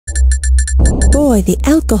Boy, the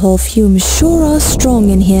alcohol fumes sure are strong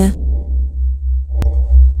in here.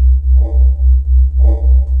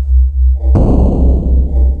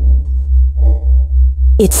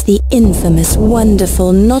 It's the infamous,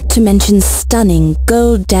 wonderful, not to mention stunning,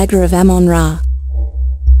 gold Dagger of Amon-Ra.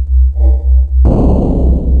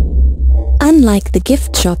 Unlike the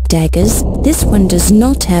gift shop daggers, this one does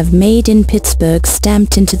not have "Made in Pittsburgh"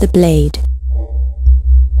 stamped into the blade.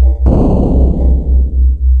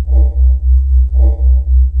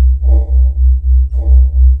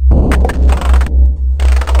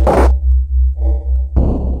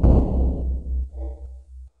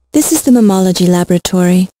 This is the Mammalogy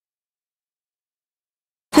Laboratory.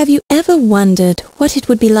 Have you ever wondered what it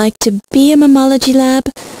would be like to be a Mammalogy Lab?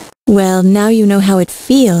 Well, now you know how it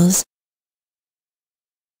feels.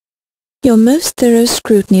 Your most thorough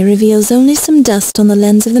scrutiny reveals only some dust on the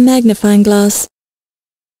lens of the magnifying glass.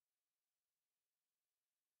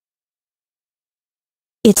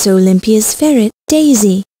 It's Olympia's ferret,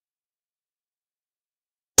 Daisy.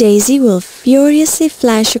 Daisy will furiously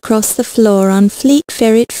flash across the floor on fleet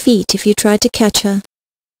ferret feet if you try to catch her.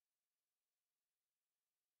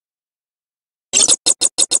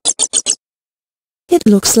 It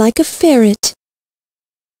looks like a ferret.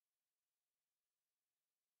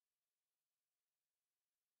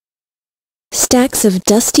 Stacks of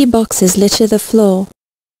dusty boxes litter the floor.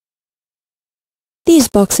 These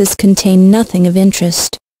boxes contain nothing of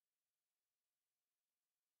interest.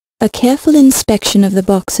 A careful inspection of the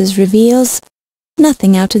boxes reveals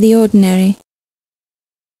nothing out of the ordinary.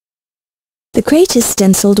 The crate is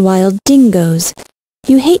stenciled "Wild Dingoes."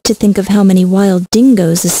 You hate to think of how many wild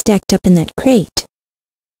dingoes are stacked up in that crate.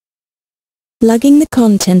 Lugging the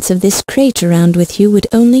contents of this crate around with you would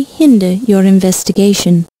only hinder your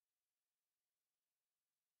investigation.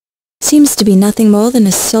 Seems to be nothing more than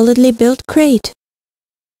a solidly built crate.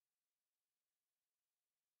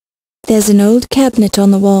 There's an old cabinet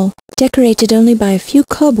on the wall, decorated only by a few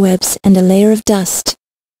cobwebs and a layer of dust.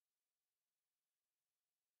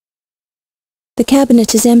 The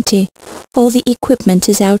cabinet is empty. All the equipment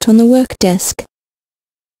is out on the work desk.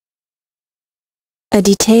 A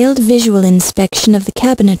detailed visual inspection of the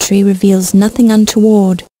cabinetry reveals nothing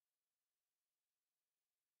untoward.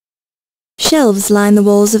 Shelves line the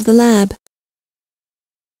walls of the lab.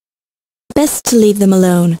 Best to leave them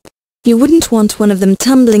alone. You wouldn't want one of them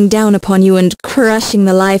tumbling down upon you and crushing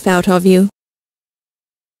the life out of you.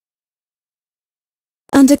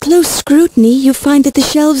 Under close scrutiny, you find that the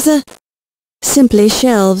shelves are simply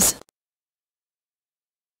shelves.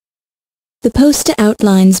 The poster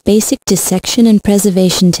outlines basic dissection and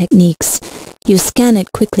preservation techniques. You scan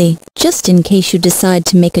it quickly, just in case you decide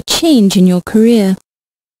to make a change in your career.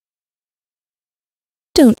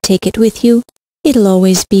 Don't take it with you. It'll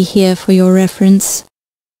always be here for your reference.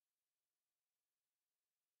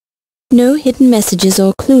 No hidden messages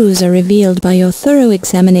or clues are revealed by your thorough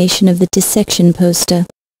examination of the dissection poster.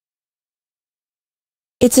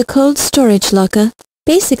 It's a cold storage locker,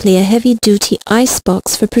 basically a heavy-duty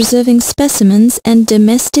icebox for preserving specimens and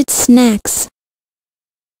domestic snacks.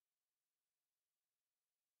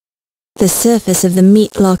 The surface of the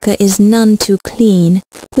meat locker is none too clean,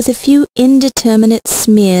 with a few indeterminate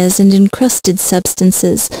smears and encrusted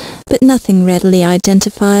substances, but nothing readily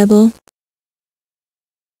identifiable.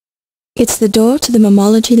 It's the door to the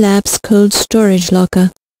Mammalogy Lab's cold storage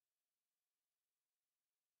locker.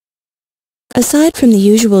 Aside from the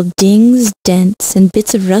usual dings, dents, and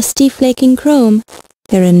bits of rusty flaking chrome,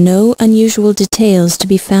 there are no unusual details to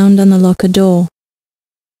be found on the locker door.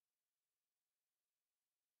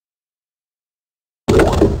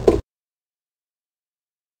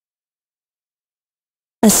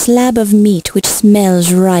 A slab of meat which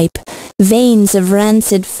smells ripe, veins of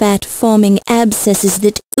rancid fat forming abscesses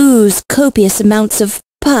that ooze copious amounts of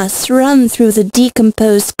pus run through the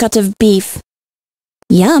decomposed cut of beef.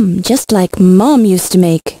 Yum, just like Mom used to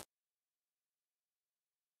make.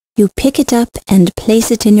 You pick it up and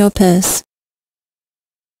place it in your purse.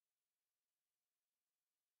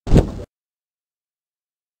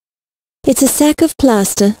 It's a sack of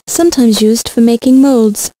plaster, sometimes used for making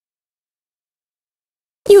molds.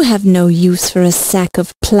 You have no use for a sack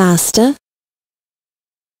of plaster.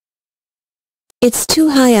 It's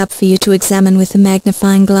too high up for you to examine with a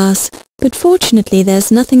magnifying glass, but fortunately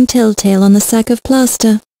there's nothing telltale on the sack of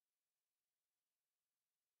plaster.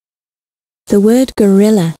 The word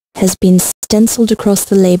gorilla has been stenciled across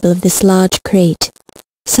the label of this large crate.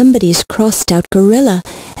 Somebody's crossed out gorilla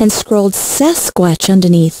and scrawled Sasquatch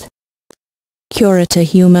underneath. Curator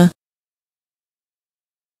humor.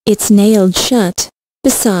 It's nailed shut.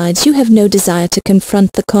 Besides, you have no desire to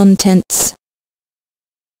confront the contents.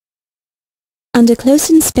 Under close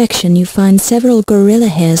inspection you find several gorilla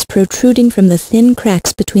hairs protruding from the thin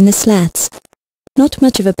cracks between the slats. Not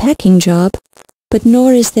much of a packing job, but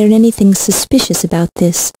nor is there anything suspicious about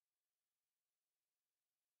this.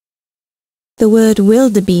 The word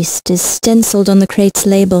wildebeest is stenciled on the crate's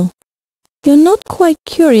label. You're not quite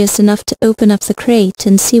curious enough to open up the crate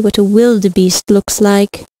and see what a wildebeest looks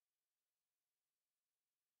like.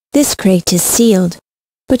 This crate is sealed,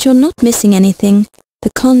 but you're not missing anything. The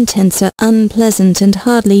contents are unpleasant and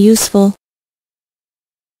hardly useful.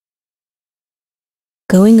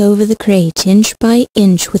 Going over the crate inch by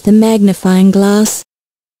inch with a magnifying glass,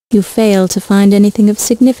 you fail to find anything of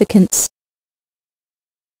significance.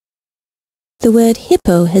 The word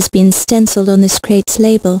hippo has been stenciled on this crate's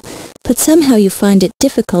label, but somehow you find it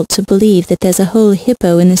difficult to believe that there's a whole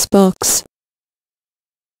hippo in this box.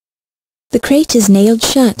 The crate is nailed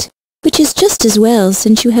shut, which is just as well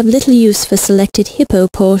since you have little use for selected hippo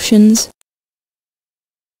portions.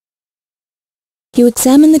 You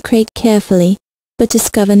examine the crate carefully, but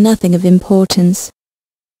discover nothing of importance.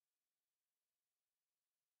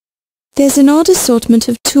 There's an odd assortment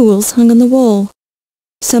of tools hung on the wall.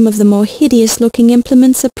 Some of the more hideous-looking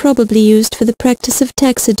implements are probably used for the practice of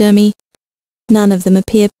taxidermy. None of them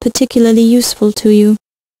appear particularly useful to you.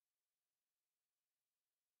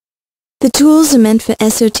 The tools are meant for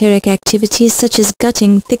esoteric activities such as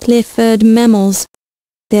gutting thickly furred mammals.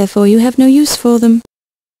 Therefore you have no use for them.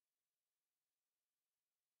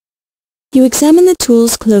 You examine the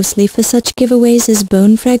tools closely for such giveaways as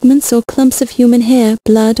bone fragments or clumps of human hair,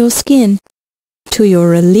 blood or skin. To your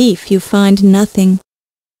relief, you find nothing.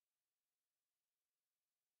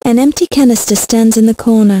 An empty canister stands in the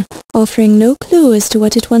corner, offering no clue as to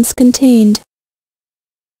what it once contained.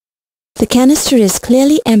 The canister is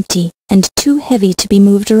clearly empty and too heavy to be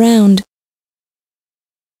moved around.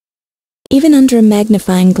 Even under a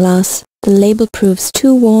magnifying glass, the label proves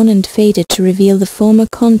too worn and faded to reveal the former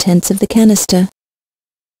contents of the canister.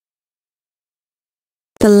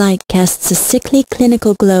 The light casts a sickly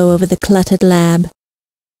clinical glow over the cluttered lab.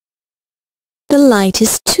 The light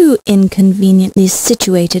is too inconveniently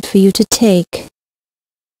situated for you to take.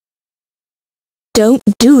 Don't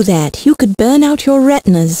do that! You could burn out your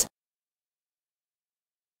retinas!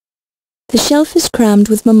 The shelf is crammed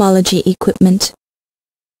with mammalogy equipment.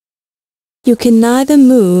 You can neither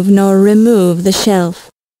move nor remove the shelf.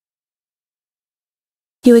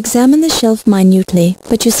 You examine the shelf minutely,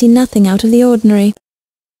 but you see nothing out of the ordinary.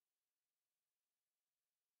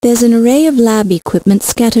 There's an array of lab equipment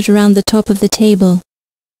scattered around the top of the table.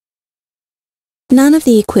 None of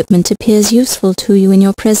the equipment appears useful to you in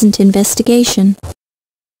your present investigation.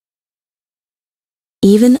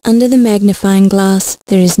 Even under the magnifying glass,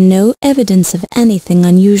 there is no evidence of anything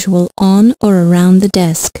unusual on or around the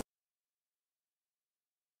desk.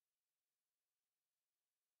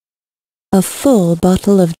 A full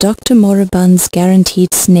bottle of Dr. Moribund's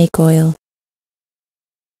guaranteed snake oil.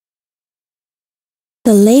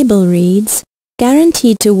 The label reads,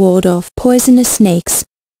 "Guaranteed to ward off poisonous snakes,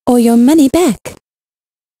 or your money back."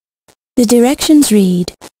 The directions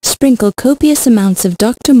read, "Sprinkle copious amounts of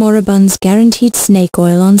Dr. Moribund's guaranteed snake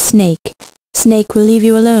oil on snake. Snake will leave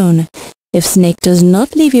you alone. If snake does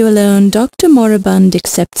not leave you alone, Dr. Moribund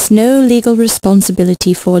accepts no legal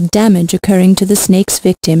responsibility for damage occurring to the snake's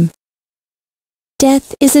victim.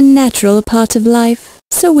 Death is a natural part of life,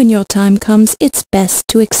 so when your time comes, it's best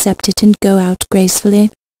to accept it and go out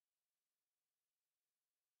gracefully."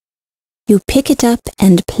 You pick it up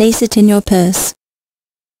and place it in your purse.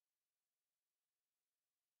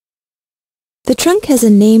 The trunk has a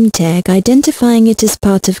name tag identifying it as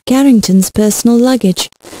part of Carrington's personal luggage.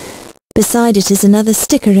 Beside it is another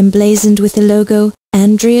sticker emblazoned with the logo,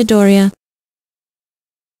 Andrea Doria.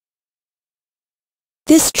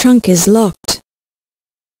 This trunk is locked.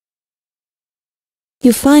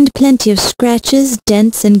 You find plenty of scratches,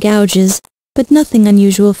 dents and gouges, but nothing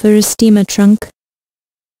unusual for a steamer trunk.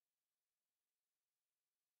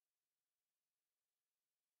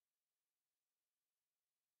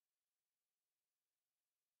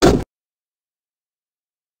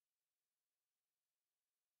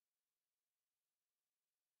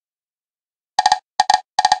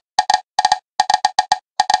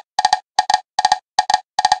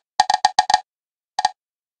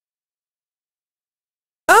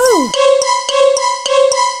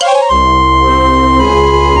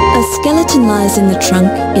 A skeleton lies in the trunk,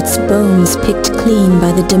 its bones picked clean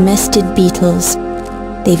by the domestic beetles.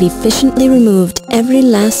 They've efficiently removed every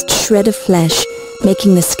last shred of flesh,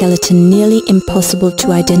 making the skeleton nearly impossible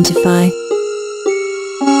to identify.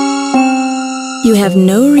 You have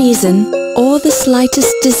no reason or the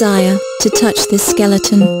slightest desire to touch this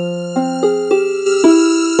skeleton.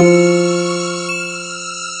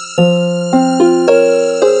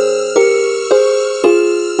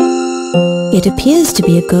 It appears to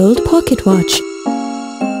be a gold pocket watch.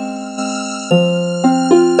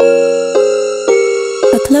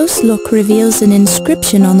 A close look reveals an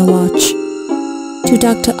inscription on the watch. To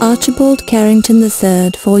Dr. Archibald Carrington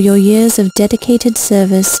III for your years of dedicated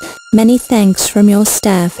service, many thanks from your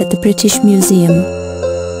staff at the British Museum.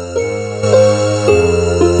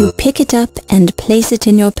 You pick it up and place it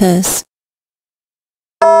in your purse.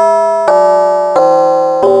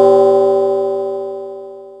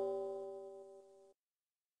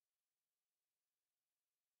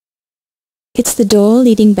 It's the door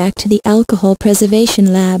leading back to the Alcohol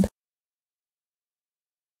Preservation Lab.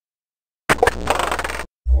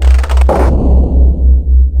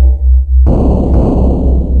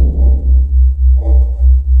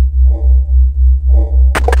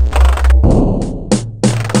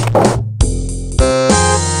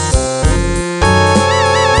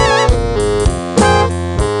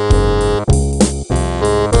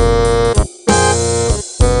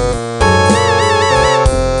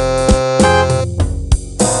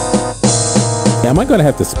 Am I gonna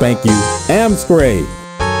have to spank you? Amspray!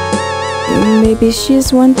 Maybe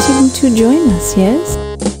she's wanting to join us, yes?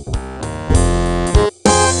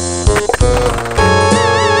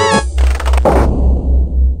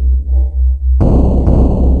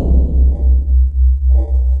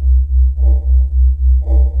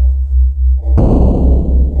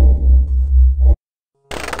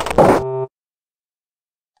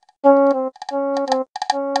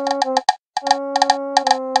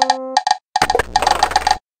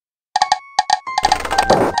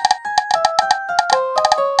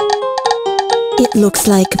 It looks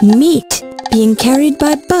like meat being carried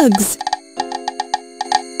by bugs.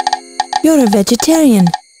 You're a vegetarian.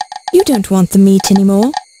 You don't want the meat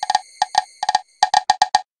anymore.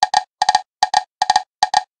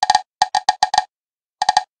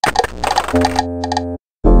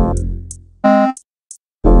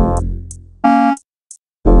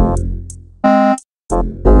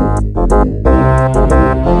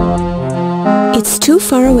 It's too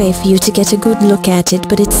far away for you to get a good look at it,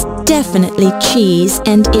 but it's definitely cheese,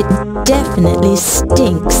 and it definitely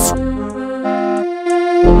stinks.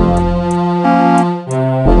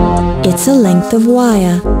 It's a length of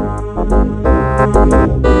wire.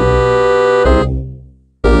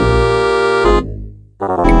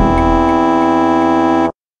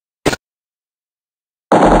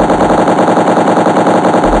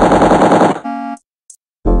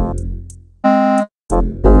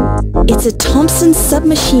 It's a Thompson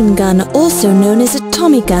submachine gun, also known as a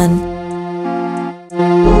Tommy gun.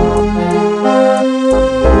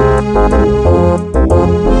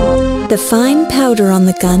 The fine powder on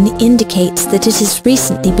the gun indicates that it has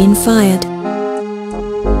recently been fired.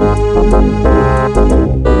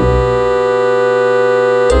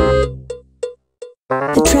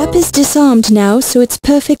 The trap is disarmed now, so it's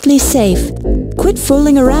perfectly safe. Quit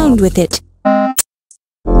fooling around with it.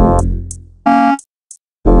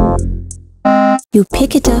 You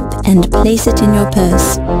pick it up and place it in your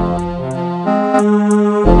purse.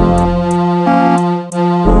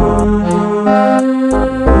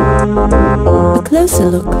 A closer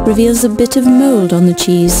look reveals a bit of mold on the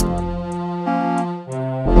cheese.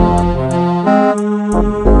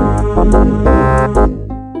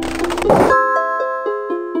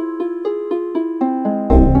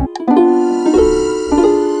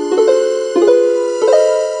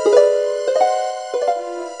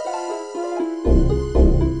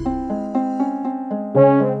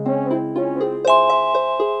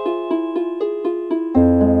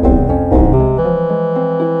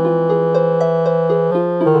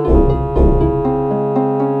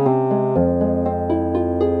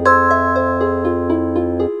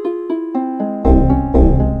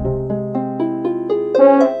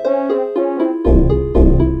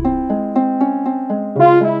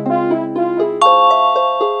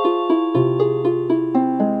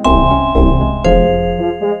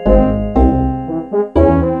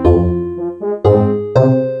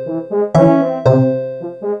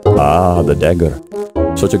 The dagger.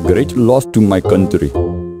 Such a great loss to my country.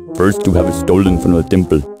 First to have it stolen from the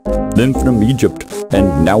temple, then from Egypt,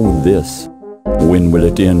 and now this. When will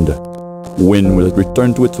it end? When will it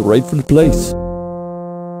return to its rightful place?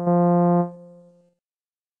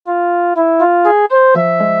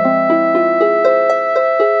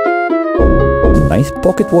 Nice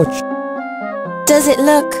pocket watch. Does it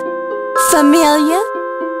look familiar?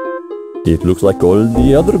 It looks like all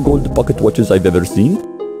the other gold pocket watches I've ever seen.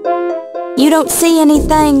 You don't see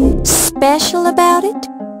anything special about it?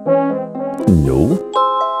 No.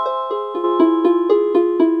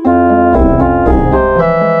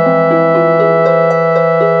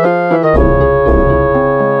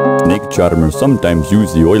 Snake charmers sometimes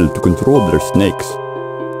use the oil to control their snakes.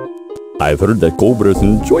 I've heard that cobras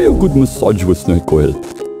enjoy a good massage with snake oil,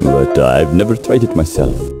 but I've never tried it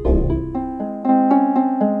myself.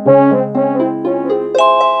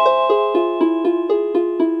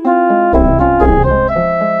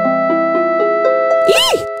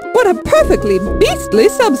 Eek! What a perfectly beastly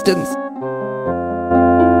substance!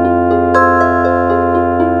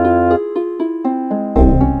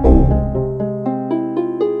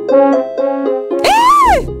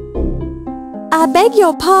 I beg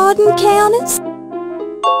your pardon, Countess?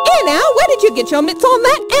 Here now, where did you get your mitts on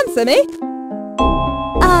that? Answer me!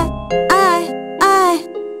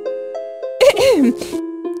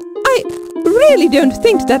 I really don't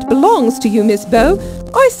think that belongs to you, Miss Bow.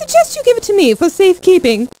 I suggest you give it to me for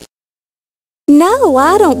safekeeping. No,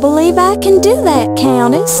 I don't believe I can do that,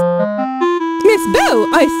 Countess. Miss Bow,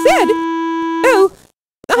 I said... Oh,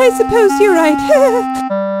 I suppose you're right.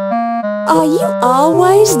 Are you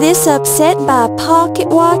always this upset by pocket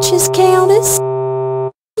watches, Countess?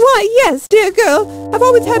 Why, yes, dear girl. I've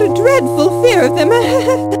always had a dreadful fear of them.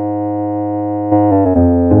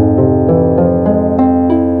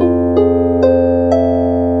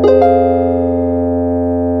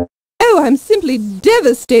 Oh, I'm simply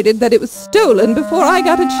devastated that it was stolen before I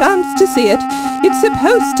got a chance to see it. It's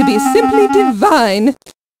supposed to be simply divine.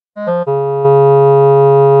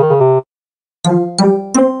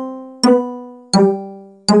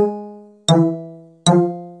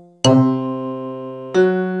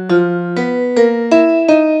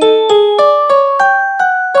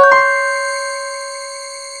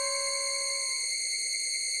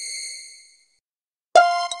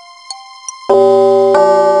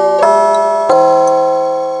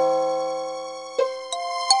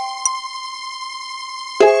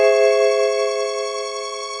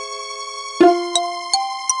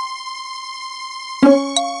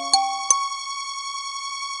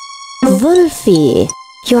 Wolfie,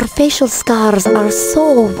 your facial scars are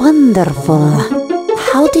so wonderful.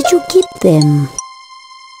 How did you keep them?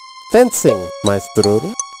 Fencing, my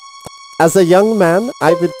strudel. As a young man,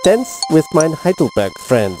 I would dance with my Heidelberg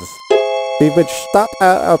friends. We would stop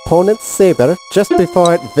our opponent's saber just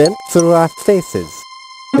before it went through our faces,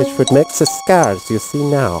 which would make the scars you see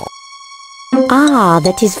now. Ah,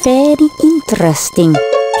 that is very interesting.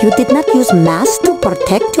 You did not use masks to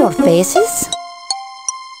protect your faces?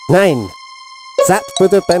 Nein, that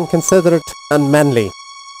would have been considered unmanly.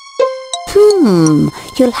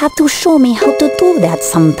 You'll have to show me how to do that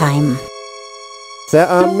sometime. There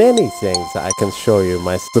are many things I can show you,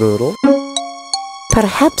 my strudel.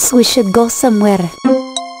 Perhaps we should go somewhere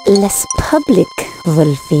less public,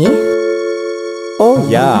 Wolfie. Oh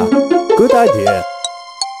yeah, good idea.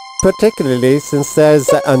 Particularly since there's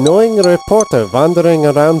that annoying reporter wandering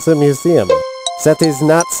around the museum. That is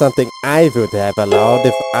not something I would have allowed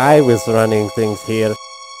if I was running things here.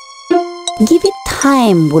 Give it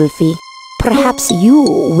time, Wolfie. Perhaps you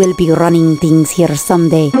will be running things here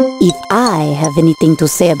someday, if I have anything to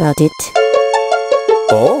say about it.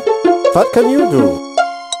 Oh? What can you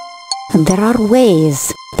do? There are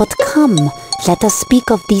ways, but come, let us speak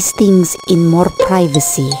of these things in more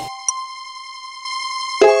privacy.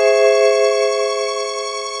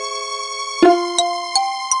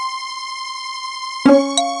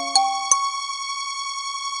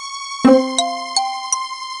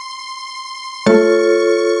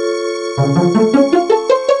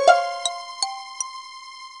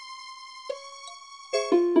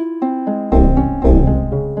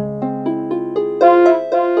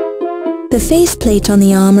 The faceplate on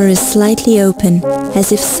the armor is slightly open,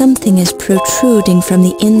 as if something is protruding from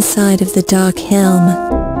the inside of the dark helm.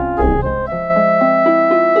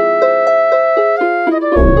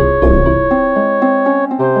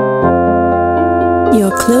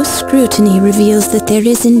 Your close scrutiny reveals that there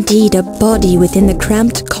is indeed a body within the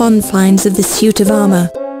cramped confines of the suit of armor.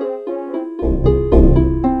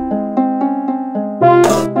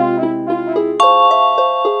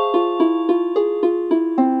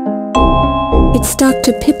 It's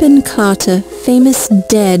Dr. Pippin Carter, famous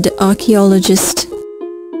dead archaeologist.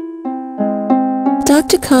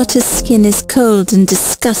 Dr. Carter's skin is cold and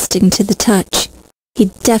disgusting to the touch. He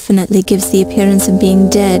definitely gives the appearance of being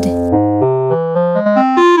dead.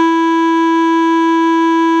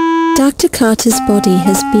 Dr. Carter's body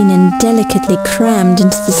has been indelicately crammed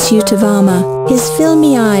into the suit of armor. His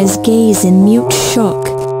filmy eyes gaze in mute shock.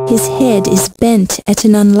 His head is bent at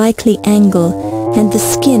an unlikely angle, and the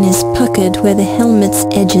skin is puckered where the helmet's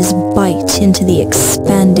edges bite into the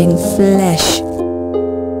expanding flesh.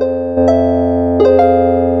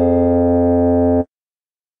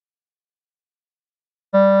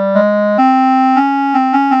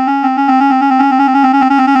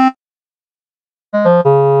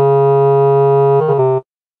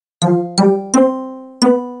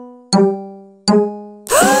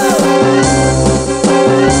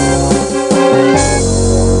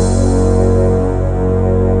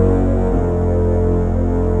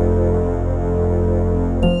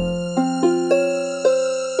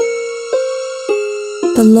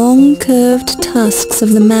 The long curved tusks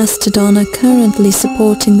of the Mastodon are currently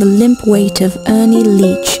supporting the limp weight of Ernie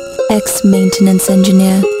Leach, ex-maintenance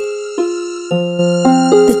engineer.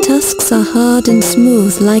 The tusks are hard and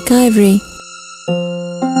smooth like ivory.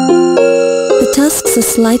 The tusks are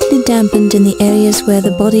slightly dampened in the areas where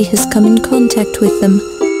the body has come in contact with them.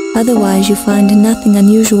 Otherwise you find nothing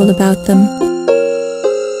unusual about them.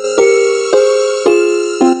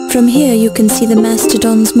 From here you can see the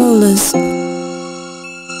Mastodon's molars.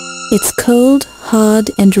 It's cold,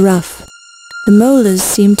 hard and rough. The molars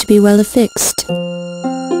seem to be well affixed.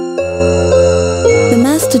 The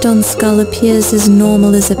Mastodon skull appears as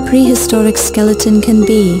normal as a prehistoric skeleton can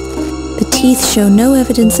be. The teeth show no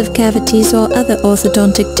evidence of cavities or other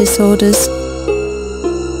orthodontic disorders.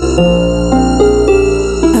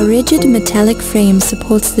 A rigid metallic frame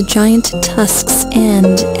supports the giant tusks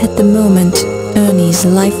and, at the moment, Ernie's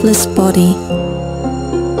lifeless body.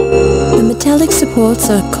 The metallic supports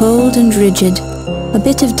are cold and rigid. A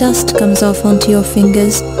bit of dust comes off onto your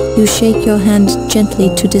fingers. You shake your hand gently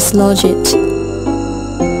to dislodge it.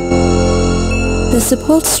 The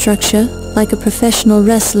support structure, like a professional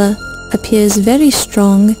wrestler, appears very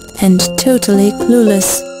strong and totally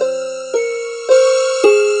clueless.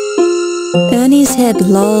 Ernie's head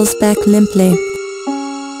lolls back limply.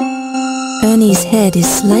 Ernie's head is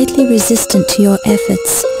slightly resistant to your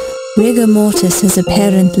efforts. Rigor mortis has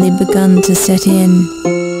apparently begun to set in.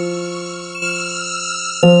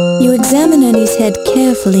 You examine Ernie's head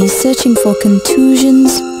carefully, searching for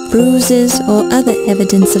contusions, bruises, or other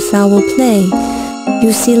evidence of foul play.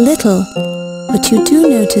 You see little, but you do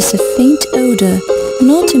notice a faint odor,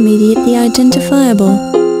 not immediately identifiable.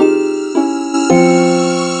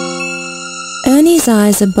 Ernie's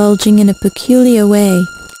eyes are bulging in a peculiar way,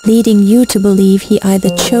 leading you to believe he either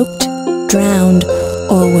choked, drowned,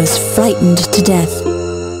 or was frightened to death.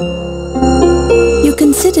 You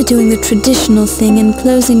consider doing the traditional thing and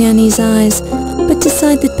closing Ernie's eyes, but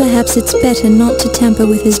decide that perhaps it's better not to tamper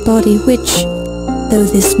with his body, which, though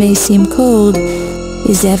this may seem cold,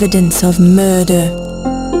 is evidence of murder.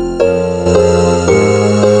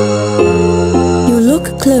 You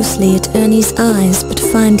look closely at Ernie's eyes, but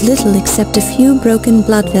find little except a few broken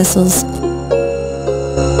blood vessels.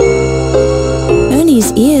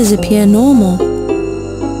 Ernie's ears appear normal.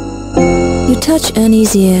 You touch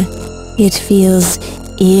Ernie's ear. It feels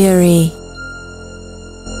eerie.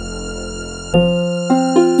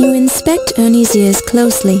 You inspect Ernie's ears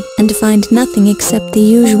closely and find nothing except the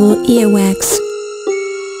usual earwax.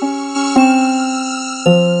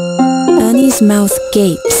 Ernie's mouth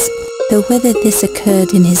gapes, though whether this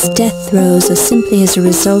occurred in his death throes or simply as a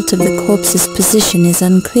result of the corpse's position is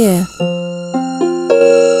unclear.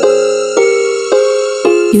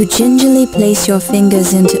 You gingerly place your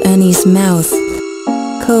fingers into Ernie's mouth.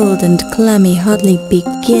 Cold and clammy hardly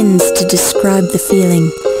begins to describe the feeling.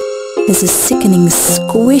 There's a sickening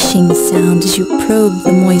squishing sound as you probe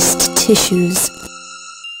the moist tissues.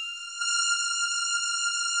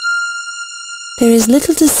 There is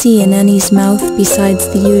little to see in Ernie's mouth besides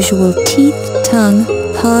the usual teeth, tongue,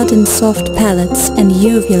 hard and soft palates, and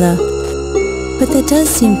uvula. But there does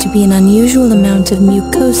seem to be an unusual amount of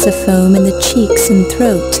mucosa foam in the cheeks and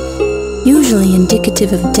throat, usually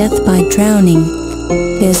indicative of death by drowning.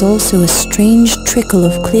 There's also a strange trickle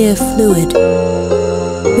of clear fluid.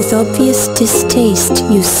 With obvious distaste,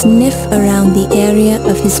 you sniff around the area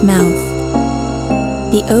of his mouth.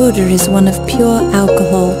 The odor is one of pure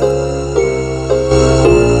alcohol.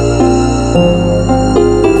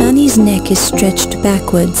 Ernie's neck is stretched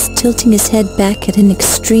backwards, tilting his head back at an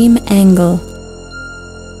extreme angle.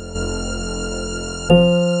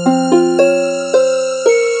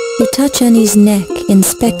 You touch Ernie's neck,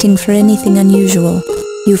 inspecting for anything unusual.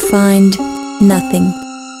 You find nothing.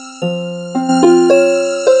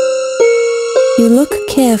 You look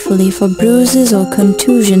carefully for bruises or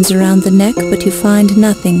contusions around the neck, but you find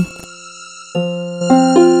nothing.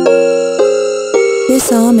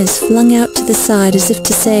 This arm is flung out to the side as if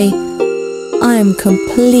to say, "I'm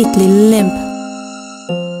completely limp."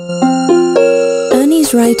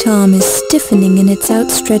 Ernie's right arm is stiffening in its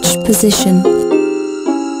outstretched position.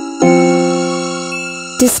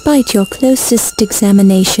 Despite your closest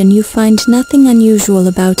examination, you find nothing unusual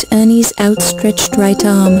about Ernie's outstretched right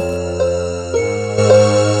arm.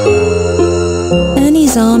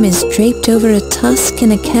 Ernie's arm is draped over a tusk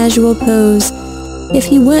in a casual pose. If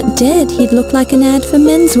he weren't dead, he'd look like an ad for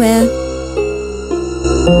menswear.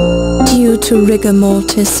 Due to rigor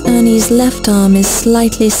mortis, Ernie's left arm is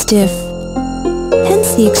slightly stiff.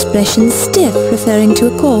 Hence the expression stiff, referring to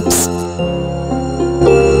a corpse.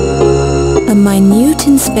 A minute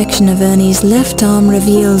inspection of Ernie's left arm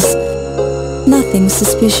reveals Nothing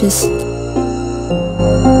suspicious.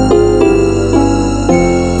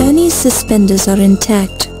 Ernie's suspenders are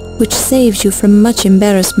intact, which saves you from much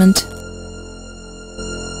embarrassment.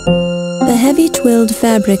 The heavy twilled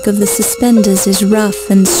fabric of the suspenders is rough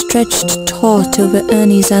and stretched taut over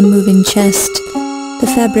Ernie's unmoving chest. The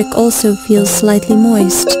fabric also feels slightly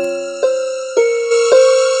moist.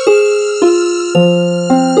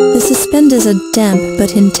 The suspenders are damp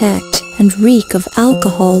but intact and reek of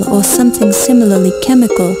alcohol or something similarly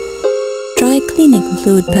chemical. Dry cleaning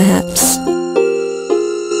fluid, perhaps.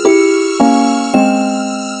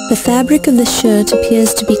 The fabric of the shirt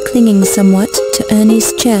appears to be clinging somewhat to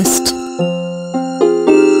Ernie's chest.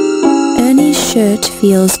 Ernie's shirt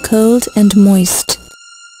feels cold and moist.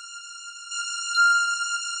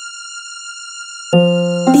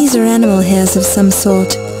 These are animal hairs of some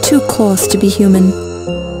sort, too coarse to be human.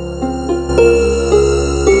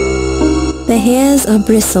 The hairs are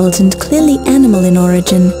bristled and clearly animal in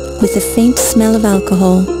origin, with a faint smell of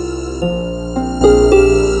alcohol.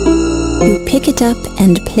 You pick it up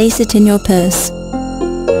and place it in your purse.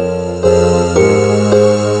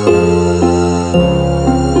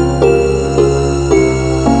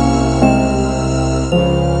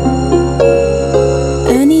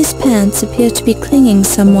 Ernie's pants appear to be clinging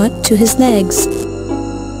somewhat to his legs.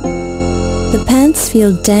 The pants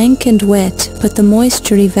feel dank and wet, but the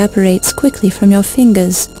moisture evaporates quickly from your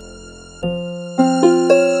fingers.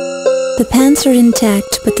 The pants are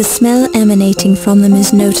intact, but the smell emanating from them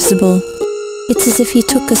is noticeable. It's as if he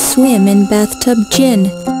took a swim in bathtub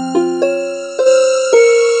gin.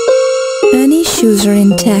 Ernie's shoes are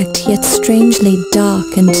intact, yet strangely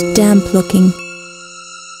dark and damp-looking.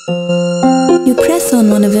 You press on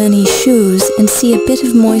one of Ernie's shoes and see a bit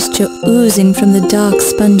of moisture oozing from the dark,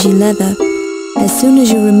 spongy leather. As soon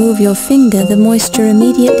as you remove your finger, the moisture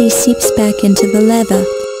immediately seeps back into the leather.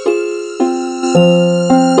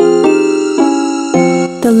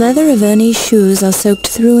 The leather of Ernie's shoes are soaked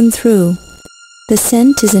through and through. The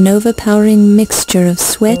scent is an overpowering mixture of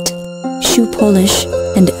sweat, shoe polish,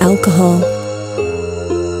 and alcohol.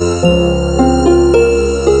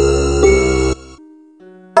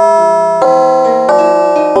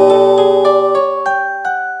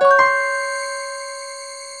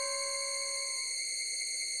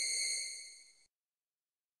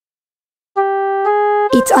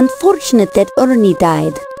 It's unfortunate that Ernie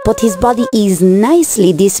died, but his body is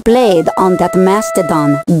nicely displayed on that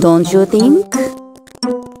Mastodon, don't you think?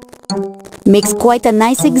 Makes quite a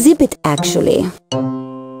nice exhibit, actually.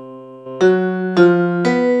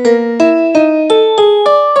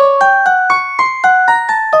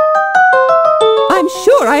 I'm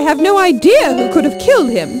sure I have no idea who could have killed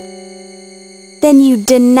him. Then you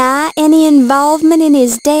deny any involvement in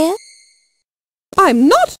his death? I'm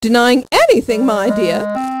not denying anything, my dear.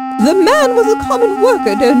 The man was a common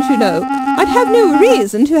worker, don't you know? I'd have no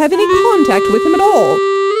reason to have any contact with him at all.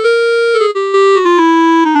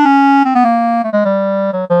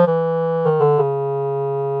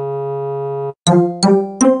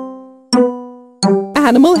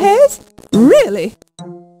 Animal hairs? Really?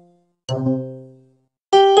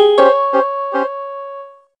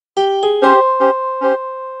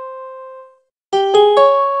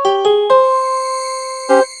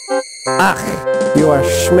 Ach, you are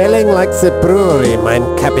smelling like the brewery, mein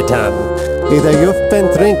Capitan. Either you've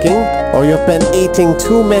been drinking, or you've been eating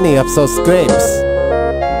too many of those grapes.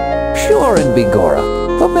 Sure, and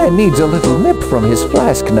Bigora. The man needs a little nip from his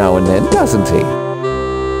flask now and then, doesn't he?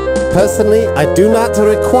 Personally, I do not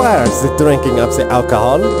require the drinking of the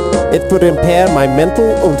alcohol. It would impair my mental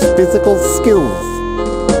and physical skills.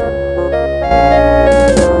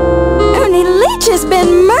 Ernie Leach has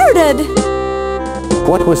been murdered!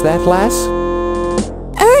 What was that, lass?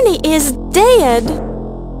 Ernie is dead!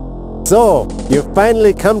 So, you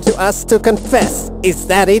finally come to us to confess, is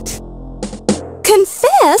that it?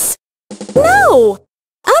 Confess? No!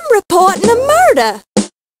 I'm reporting a murder!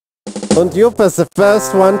 And you was the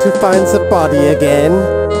first one to find the body again?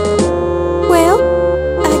 Well,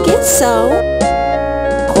 I guess so.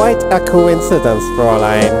 Quite a coincidence,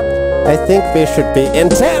 Fräulein. I think we should be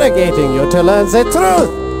interrogating you to learn the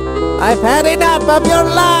truth! I've had enough of your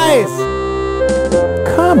lies!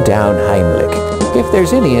 Calm down, Heimlich. If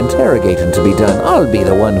there's any interrogating to be done, I'll be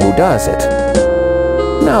the one who does it.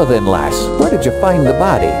 Now then, lass, where did you find the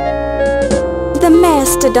body? The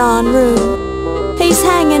Mastodon room. He's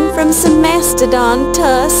hanging from some Mastodon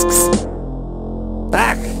tusks.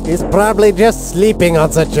 Ah, he's probably just sleeping on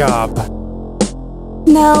the job.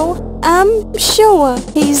 No, I'm sure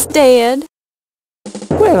he's dead.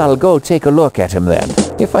 Well, I'll go take a look at him then.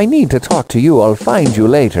 If I need to talk to you, I'll find you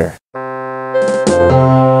later.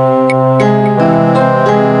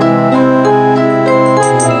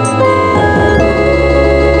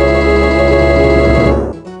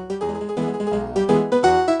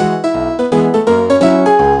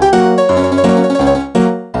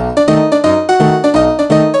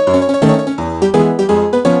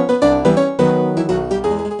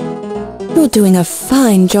 doing a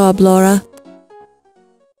fine job, Laura.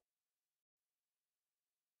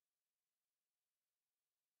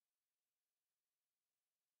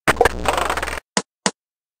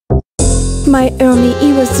 My Ernie,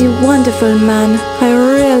 he was a wonderful man. I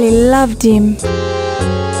really loved him.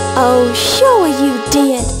 Oh, sure you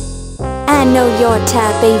did. I know your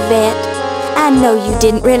type, Yvette. I know you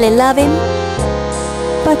didn't really love him.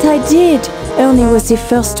 But I did. Ernie was the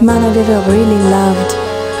first man I've ever really loved.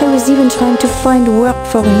 I was even trying to find work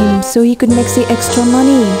for him so he could make the extra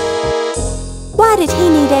money. Why did he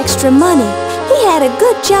need extra money? He had a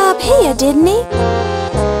good job here, didn't he?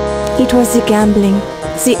 It was the gambling.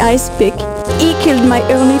 The ice pick. He killed my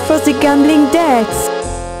Ernie for the gambling debts.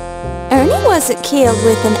 Ernie wasn't killed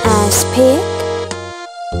with an ice pick.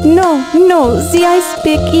 No, the ice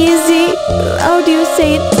pick is the... how do you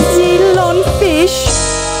say it? The lone fish.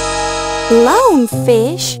 Lone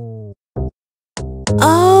fish?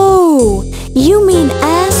 Oh, you mean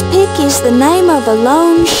ice pick is the name of a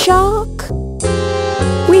loan shark?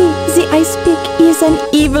 Oui, the ice pick is an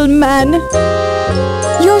evil man.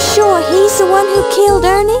 You're sure he's the one who killed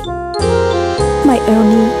Ernie? My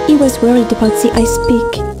Ernie, he was worried about the ice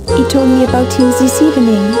pick. He told me about him this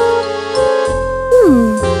evening.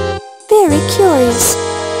 Very curious.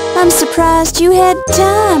 I'm surprised you had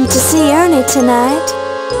time to see Ernie tonight.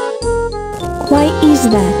 Why is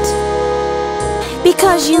that?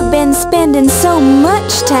 Because you've been spending so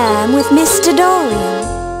much time with Mr.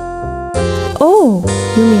 Dorian. Oh,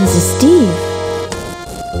 you mean the Steve?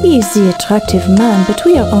 He is the attractive man, but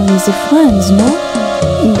we are only the friends, no?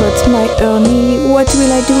 But my Ernie, what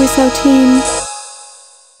will I do without him?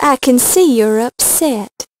 I can see you're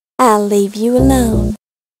upset. I'll leave you alone.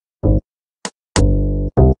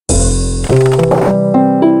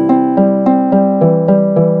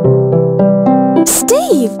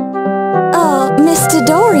 Steve! Mr.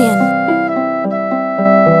 Dorian.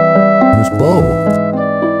 Miss Bow.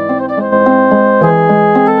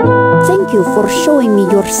 Thank you for showing me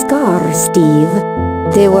your scars, Steve.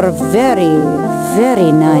 They were very,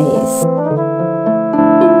 very nice.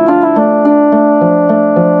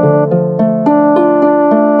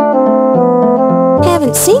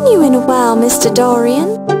 Haven't seen you in a while, Mr.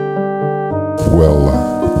 Dorian. Well,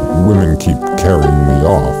 women keep carrying me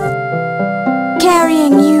off.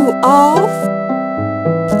 Carrying you off?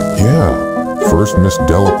 Yeah. First, Miss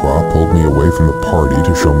Delacroix pulled me away from the party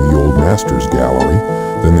to show me the old Masters Gallery.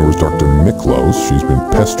 Then there was Dr. Miklos. She's been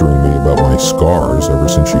pestering me about my scars ever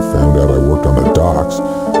since she found out I worked on the docks.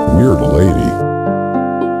 Weird lady.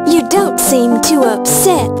 You don't seem too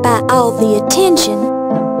upset by all the attention.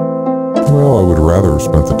 Well, I would rather have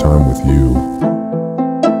spent the time with you.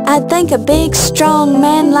 I'd think a big, strong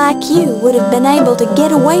man like you would have been able to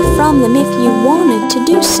get away from them if you wanted to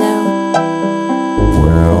do so.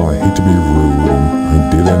 Well, I hate to be rude, and I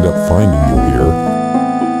did end up finding you here.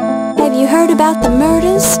 Have you heard about the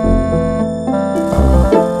murders?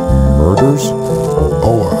 Murders?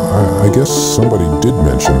 Oh, I guess somebody did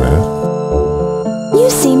mention that. You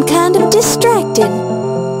seem kind of distracted.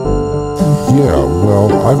 Yeah,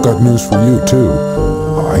 well, I've got news for you, too.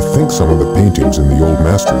 I think some of the paintings in the old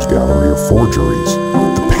Masters Gallery are forgeries.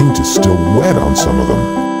 The paint is still wet on some of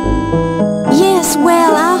them. Yes,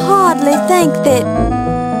 well, I hardly think that...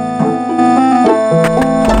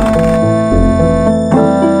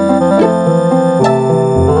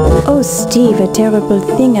 Oh, Steve, a terrible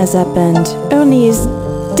thing has happened. Ernie is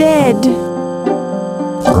dead.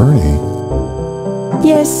 Ernie?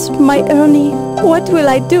 Yes, my Ernie. What will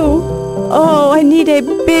I do? Oh, I need a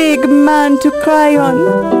big man to cry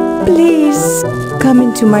on. Please, come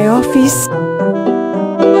into my office.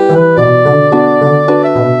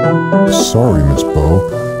 Sorry, Miss Bow.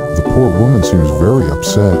 The poor woman seems very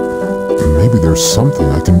upset. Maybe there's something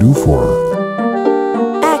I can do for her.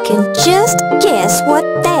 I can just guess what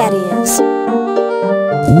that is.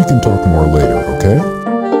 We can talk more later, okay?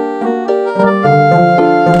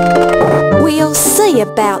 We'll see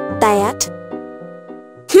about that.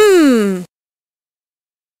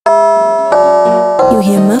 You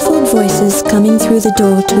hear muffled voices coming through the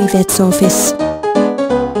door to Yvette's office.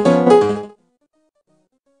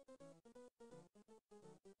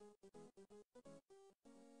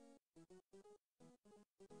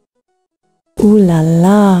 Ooh la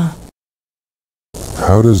la!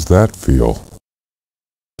 How does that feel?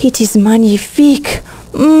 It is magnifique!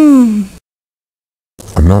 Mmm!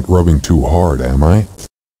 I'm not rubbing too hard, am I?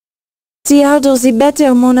 The harder the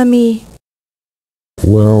better, mon ami.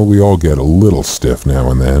 Well, we all get a little stiff now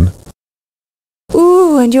and then.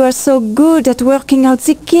 Ooh, and you are so good at working out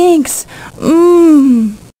the kinks.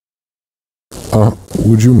 Mmm.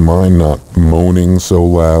 would you mind not moaning so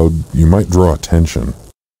loud? You might draw attention.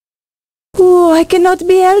 Oh, I cannot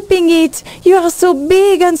be helping it. You are so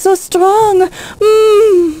big and so strong.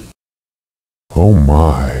 Oh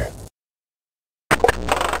my.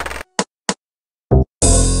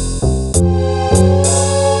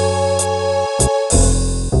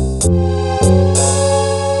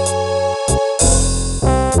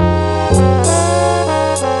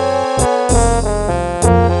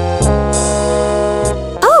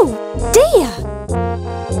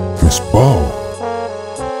 Miss Bow.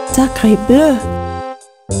 Sacré bleu.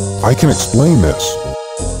 I can explain this.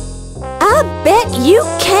 I bet you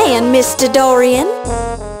can, Mr. Dorian.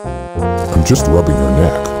 I'm just rubbing her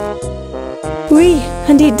neck. Oui,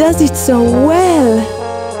 and he does it so well.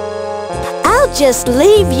 I'll just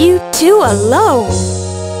leave you two alone.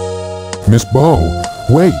 Miss Bow,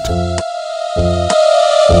 wait.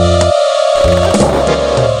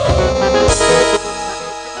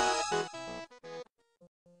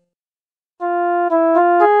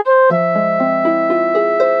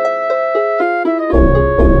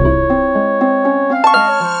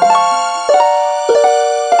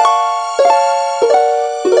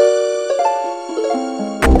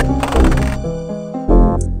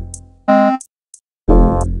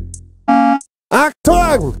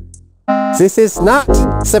 This is not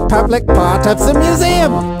the public part of the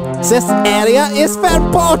museum. This area is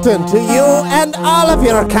verboten to you and all of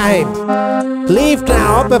your kind. Leave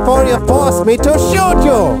now before you force me to shoot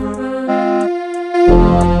you.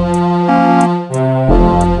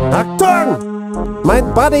 Achtung! My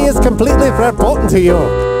body is completely verboten to you.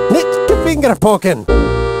 Nicht finger poken.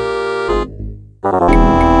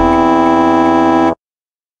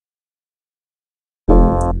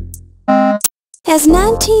 Has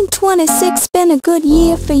 1926 been a good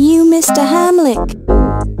year for you, Mr. Heimlich?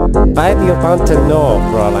 Why do you want to know,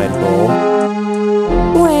 Fräulein Bo?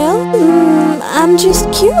 Well, I'm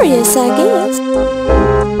just curious, I guess.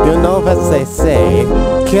 You know what they say,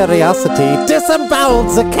 curiosity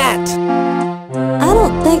disembowels a cat. I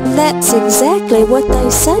don't think that's exactly what they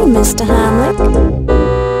say, Mr. Heimlich.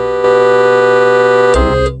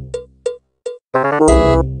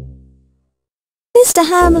 Mr.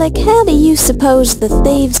 Heimlich, how do you suppose the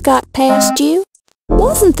thieves got past you?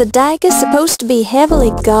 Wasn't the dagger supposed to be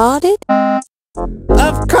heavily guarded?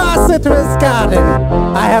 Of course it was guarded.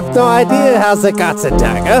 I have no idea how they got the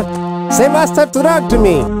dagger. They must have drugged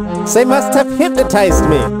me. They must have hypnotized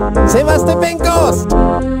me. They must have been ghosts.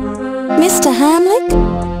 Mr. Heimlich,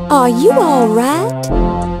 are you all right?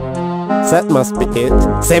 That must be it.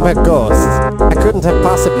 They were ghosts. I couldn't have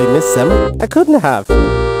possibly missed them. I couldn't have.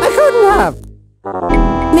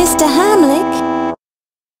 Mr. Heimlich?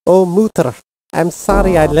 Oh, Mutter, I'm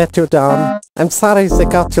sorry I let you down. I'm sorry they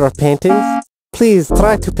got your paintings. Please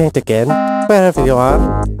try to paint again, wherever you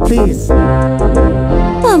are. Please.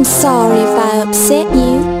 I'm sorry if I upset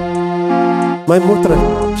you. My Mutter,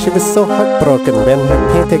 she was so heartbroken when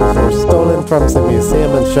her paintings were stolen from the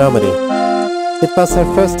museum in Germany. It was her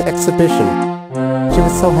first exhibition. She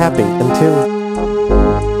was so happy until...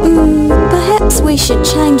 Perhaps we should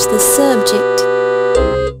change the subject.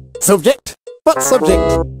 Subject? What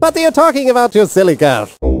subject? What are you talking about, you silly girl?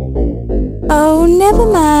 Oh, never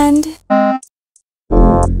mind.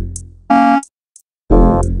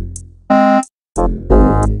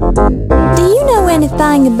 Do you know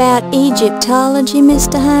anything about Egyptology,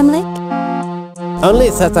 Mr. Heimlich?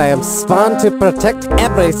 Only that I am sworn to protect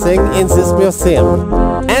everything in this museum.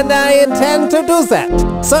 And I intend to do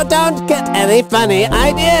that. So don't get any funny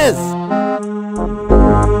ideas.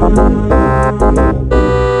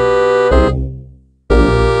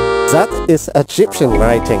 That is Egyptian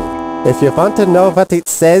writing. If you want to know what it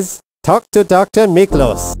says, talk to Dr.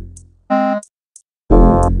 Miklos.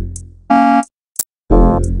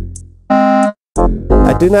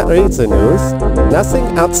 I do not read the news.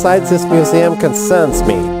 Nothing outside this museum concerns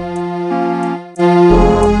me.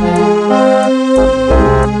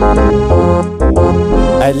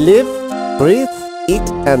 I live, breathe, eat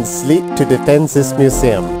and sleep to defend this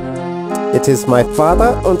museum. It is my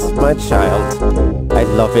father and my child. I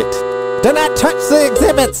love it. Do not touch the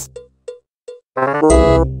exhibits!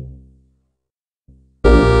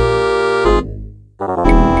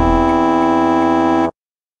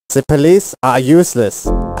 The police are useless.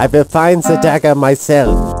 I will find the dagger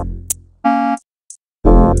myself.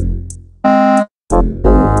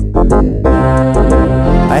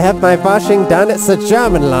 I have my washing done at the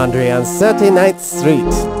German laundry on 39th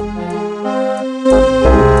Street.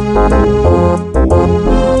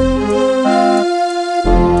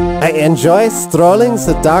 I enjoy strolling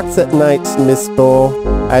the docks at night, Miss Bo.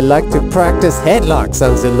 I like to practice headlocks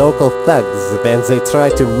on the local thugs when they try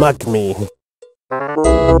to mug me.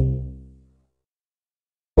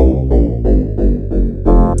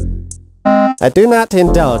 I do not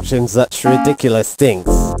indulge in such ridiculous things.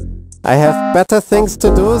 I have better things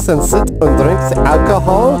to do than sit and drink the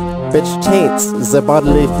alcohol which taints the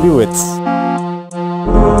bodily fluids.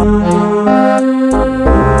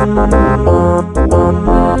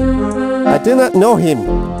 I do not know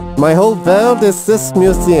him. My whole world is this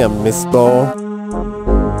museum, Miss Bo.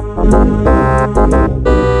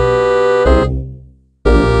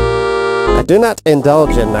 I do not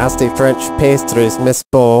indulge in nasty French pastries, Miss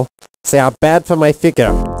Bo. They are bad for my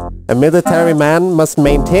figure. A military man must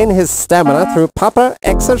maintain his stamina through proper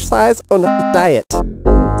exercise and diet.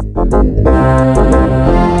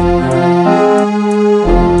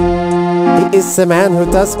 He is the man who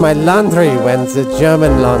does my laundry when the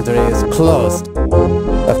German laundry is closed.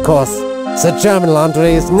 Of course, the German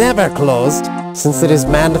laundry is never closed, since it is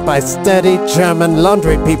manned by sturdy German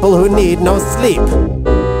laundry people who need no sleep.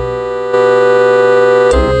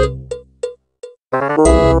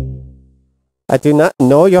 I do not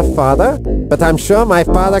know your father, but I'm sure my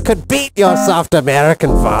father could beat your soft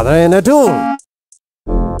American father in a duel.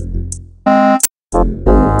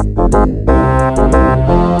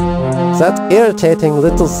 That irritating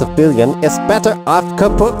little civilian is better off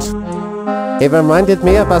kaput. He reminded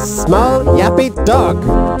me of a small, yappy dog,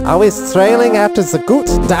 always trailing after the good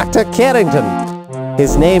Dr. Carrington.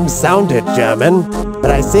 His name sounded German,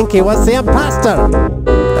 but I think he was the imposter.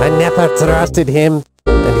 I never trusted him,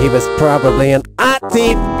 and he was probably an art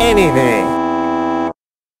thief anyway.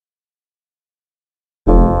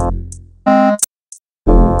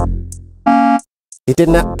 He did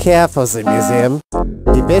not care for the museum.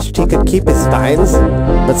 He wished he could keep his finds,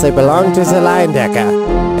 but they belong to the Leyendecker,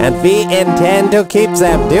 and we intend to keep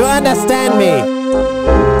them. Do you understand me?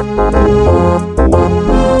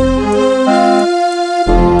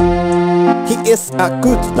 He is a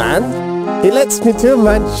good man. He lets me do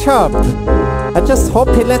my job. I just hope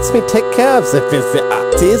he lets me take care of the filthy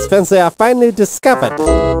arties when they are finally discovered.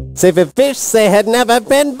 They will wish they had never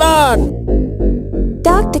been born.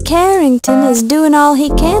 Dr. Carrington is doing all he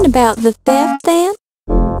can about the theft, then?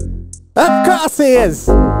 Of course he is!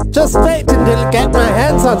 Just wait until I get my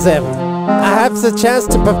hands on them. I have the chance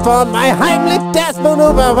to perform my Heimlich death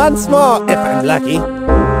maneuver once more, if I'm lucky.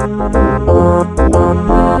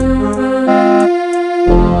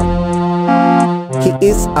 He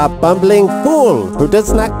is a bumbling fool who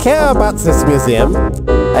does not care about this museum.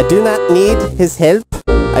 I do not need his help.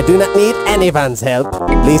 I do not need anyone's help,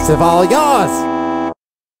 least of all yours.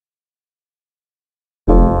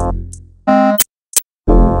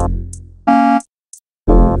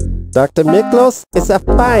 Dr. Miklos is a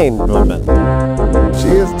fine woman. She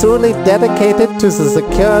is truly dedicated to the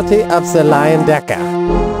security of the Leyendecker.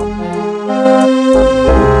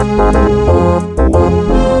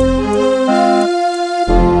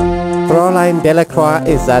 Fräulein Delacroix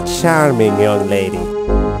is a charming young lady.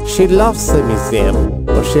 She loves the museum,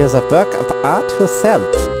 but she is a work of art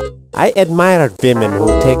herself. I admire women who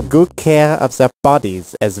take good care of their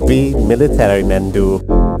bodies as we military men do.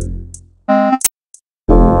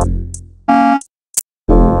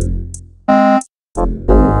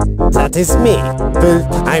 That is me, Will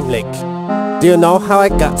Heimlich. Do you know how I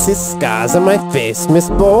got these scars on my face, Miss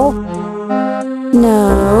Bo?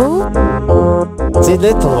 No. The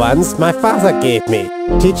little ones my father gave me,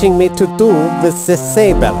 teaching me to do with the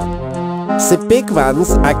saber. The big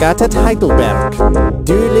ones I got at Heidelberg,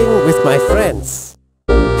 dueling with my friends.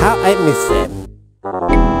 How I miss them.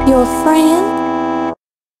 Your friend?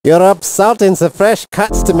 You rub salt in the fresh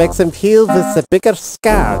cuts to make them heal with the bigger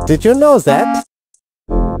scar. Did you know that?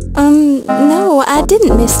 No, I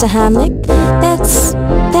didn't, Mr. Heimlich. That's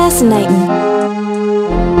fascinating.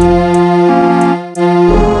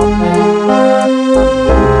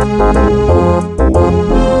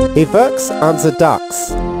 He works on the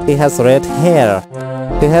docks. He has red hair.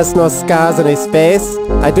 He has no scars on his face.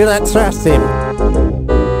 I do not trust him.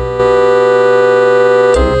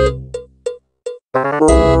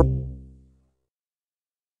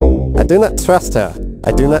 I do not trust her.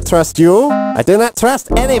 I do not trust you. I do not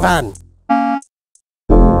trust anyone.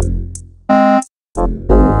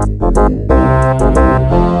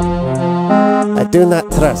 I do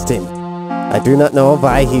not trust him. I do not know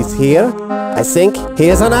why he's here. I think he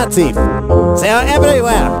is a Nazi. They are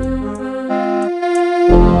everywhere.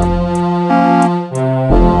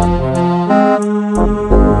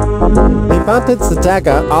 He wanted the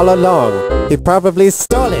dagger all along. He probably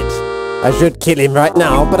stole it. I should kill him right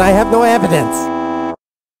now, but I have no evidence.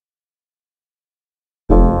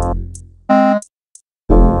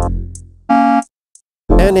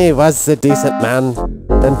 Ernie was the decent man,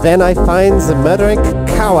 and when I find the murdering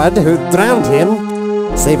coward who drowned him,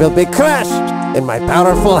 they will be crushed in my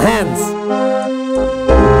powerful hands.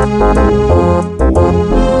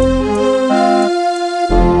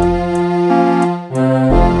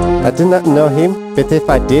 I do not know him, but if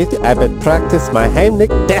I did, I would practice my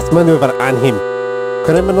Heimlich death maneuver on him.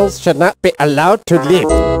 Criminals should not be allowed to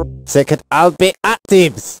live. They could all be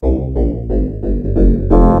thieves.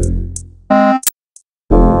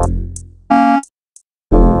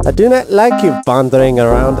 I do not like you wandering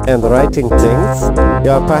around and writing things.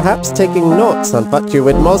 You are perhaps taking notes on what you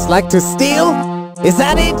would most like to steal? Is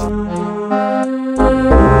that it?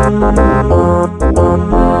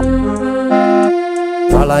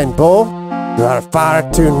 Fräulein Bo, you are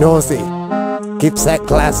far too nosy. Keep that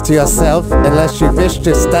glass to yourself unless you wish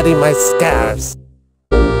to study my scars.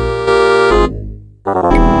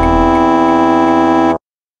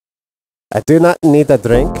 I do not need a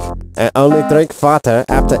drink. I only drink water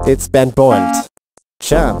after it's been boiled.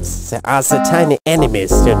 Germs, they are the tiny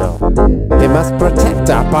enemies, you know. We must protect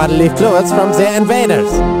our bodily fluids from the invaders.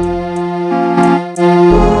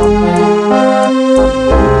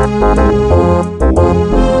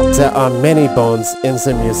 There are many bones in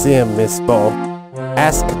the museum, Miss Bo.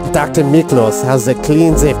 Ask Dr. Miklos how they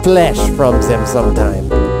clean the flesh from them sometime.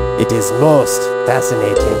 It is most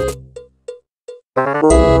fascinating.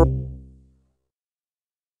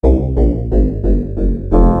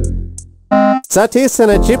 That is an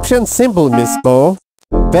Egyptian symbol, Miss Bo.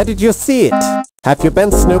 Where did you see it? Have you been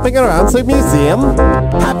snooping around the museum?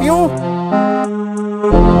 Have you?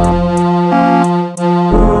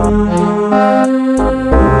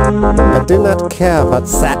 I do not care what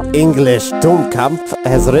that English Dummkopf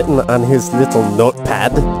has written on his little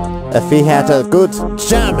notepad. If he had a good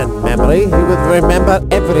German memory, he would remember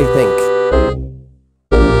everything.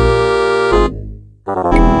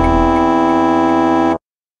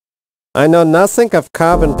 I know nothing of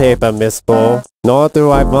carbon paper, Miss Bo, nor do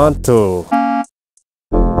I want to.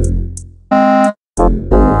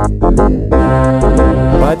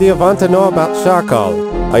 Why do you want to know about charcoal?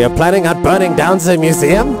 Are you planning on burning down the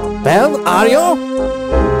museum? Well, are you?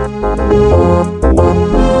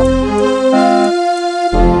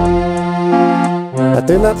 I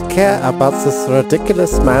do not care about this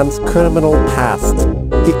ridiculous man's criminal past.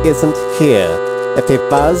 He isn't here. If he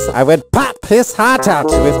was, I would pop his heart out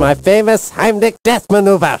with my famous Heimlich death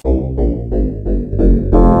maneuver.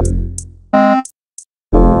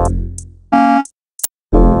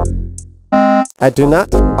 I do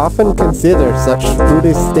not often consider such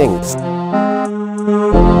foolish things.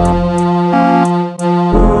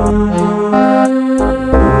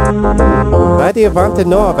 Why do you want to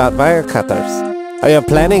know about wire cutters? Are you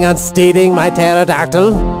planning on stealing my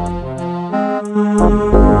pterodactyl?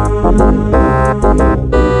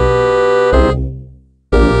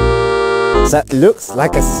 That looks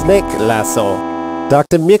like a snake lasso.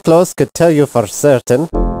 Dr. Miklos could tell you for certain.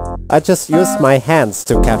 I just use my hands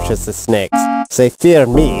to capture the snakes. They fear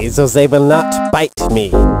me, so they will not bite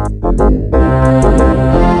me.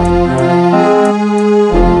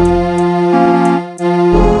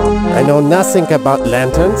 I know nothing about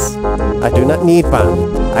lanterns. I do not need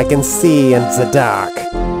one. I can see in the dark.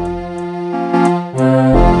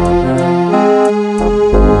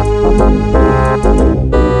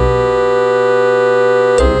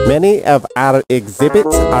 Many of our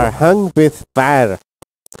exhibits are hung with wire.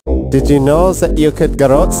 Did you know that you could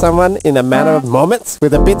garrote someone in a matter of moments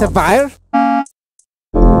with a bit of wire?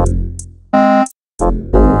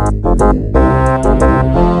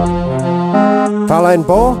 Fräulein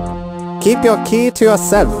Bo, keep your key to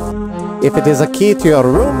yourself. If it is a key to your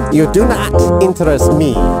room, you do not interest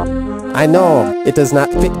me. I know it does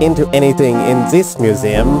not fit into anything in this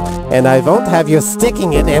museum, and I won't have you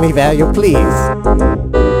sticking it anywhere you please.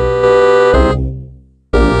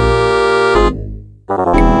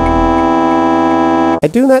 I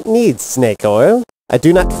do not need snake oil. I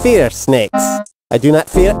do not fear snakes. I do not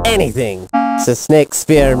fear anything. The snakes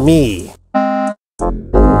fear me.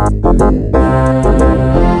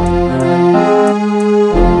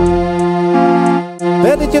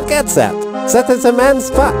 Where did you get that? That is a man's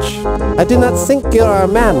watch. I do not think you are a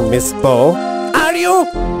man, Miss Bo. Are you?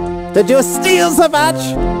 Did you steal the watch?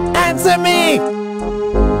 Answer me!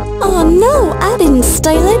 Oh no, I didn't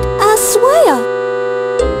steal it, I swear.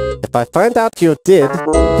 If I find out you did,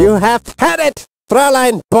 you have had it,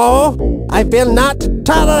 Fräulein Bo! I will not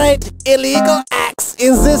tolerate illegal acts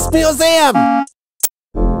in this museum!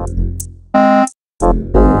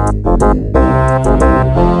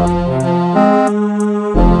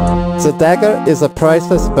 The dagger is a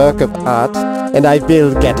priceless work of art, and I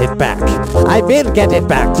will get it back. I will get it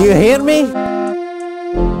back, do you hear me?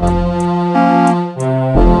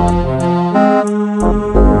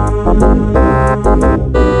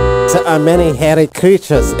 There are many hairy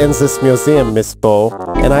creatures in this museum, Miss Bow,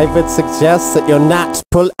 and I would suggest that you not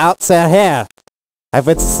pull out their hair. I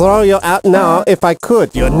would throw you out now if I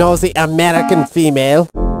could, you nosy American female.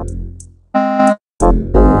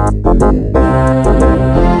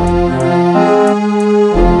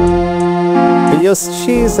 We use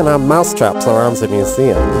cheese in our mousetraps around the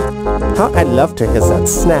museum. How I'd love to hear that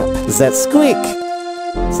snap, that squeak.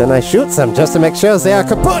 Then I shoot them just to make sure they are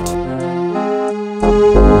kaput.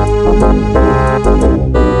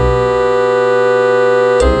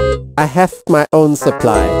 I have my own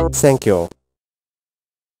supply, thank you.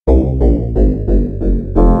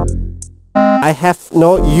 I have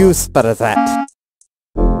no use for that.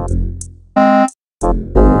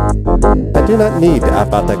 I do not need a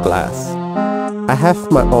butter glass. I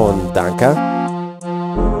have my own, danke.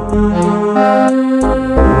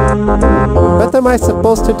 What am I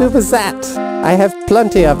supposed to do with that? I have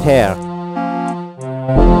plenty of hair.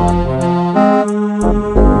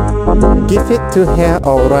 Give it to Herr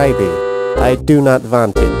O'Reilly. I do not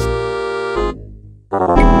want it.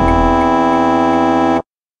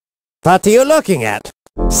 What are you looking at?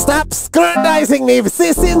 Stop scrutinizing me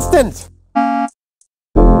this instant!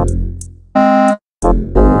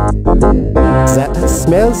 That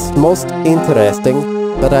smells most interesting,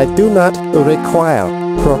 but I do not require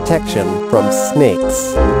protection from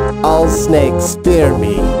snakes. All snakes fear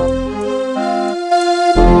me.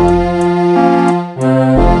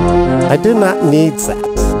 I do not need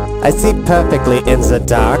that. I see perfectly in the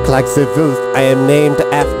dark like the wolf I am named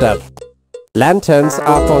after. Lanterns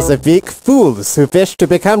are for the weak fools who wish to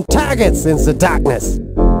become targets in the darkness.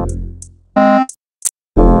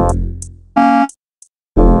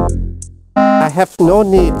 I have no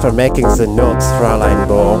need for making the notes, Fräulein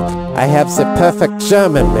Bow. I have the perfect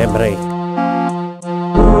German memory.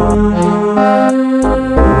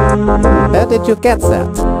 Where did you get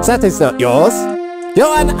that? That is not yours.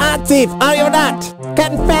 You're an art thief, are you not?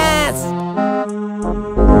 Confess!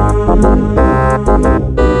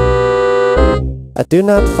 I do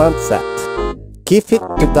not want that. Give it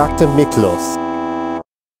to Dr. Miklos.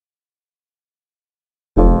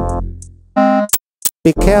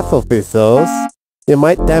 Be careful with those. You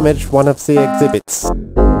might damage one of the exhibits.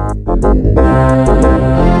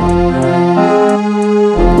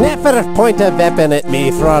 Never point a weapon at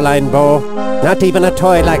me, Fräulein Bow. Not even a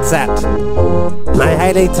toy like that. My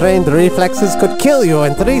highly trained reflexes could kill you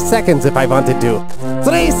in 3 seconds if I wanted to.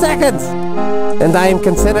 3 seconds! And I am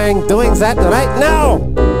considering doing that right now!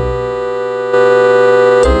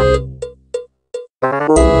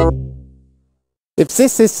 If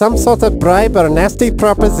this is some sort of bribe or nasty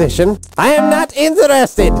proposition, I am not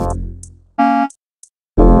interested!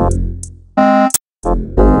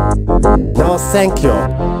 No, thank you.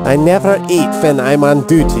 I never eat when I'm on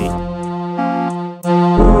duty.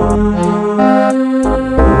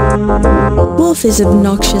 Wolf is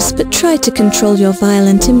obnoxious, but try to control your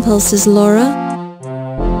violent impulses, Laura.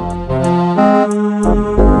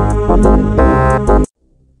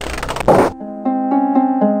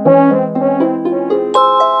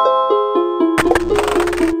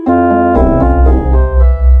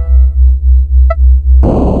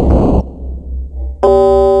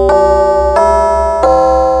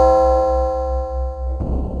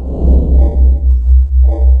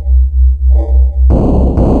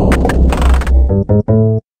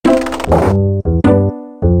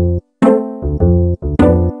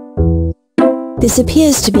 This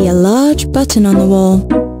appears to be a large button on the wall.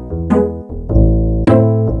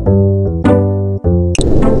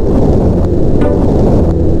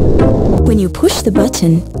 When you push the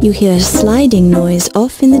button, you hear a sliding noise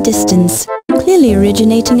off in the distance, clearly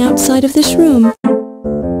originating outside of this room.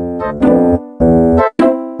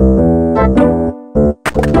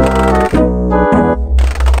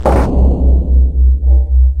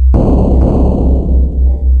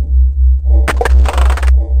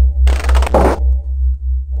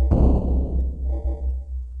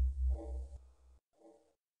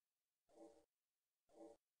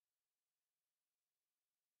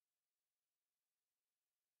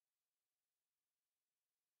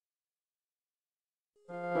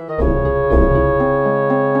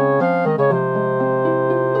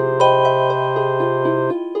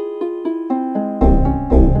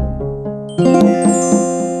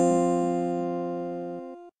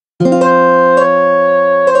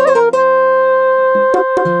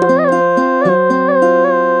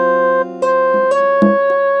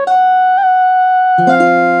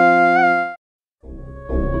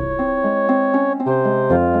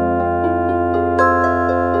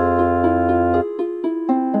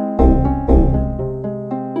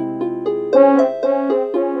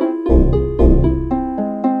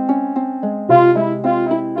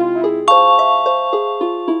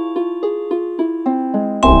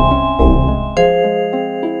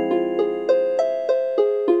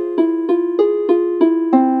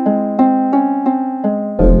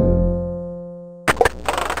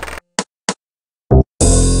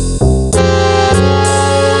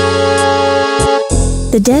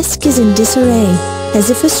 The desk is in disarray, as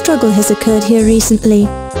if a struggle has occurred here recently.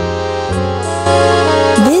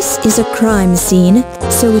 This is a crime scene,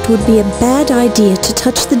 so it would be a bad idea to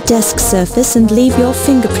touch the desk surface and leave your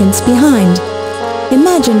fingerprints behind.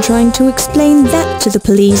 Imagine trying to explain that to the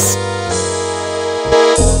police.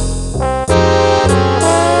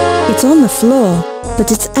 It's on the floor,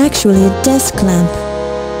 but it's actually a desk lamp.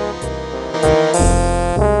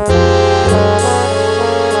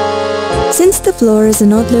 Since the floor is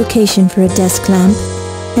an odd location for a desk lamp,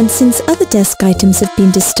 and since other desk items have been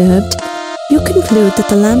disturbed, you conclude that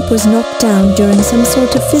the lamp was knocked down during some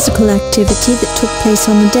sort of physical activity that took place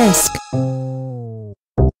on the desk.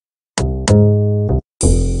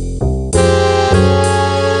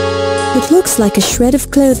 It looks like a shred of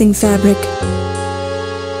clothing fabric.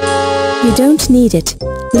 You don't need it.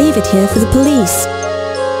 Leave it here for the police.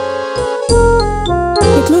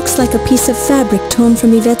 It looks like a piece of fabric torn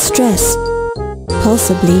from Yvette's dress,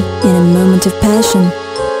 possibly in a moment of passion.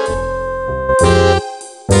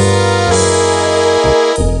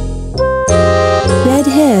 Red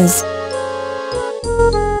hairs.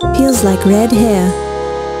 Feels like red hair.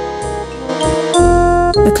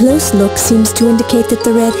 A close look seems to indicate that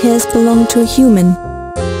the red hairs belong to a human.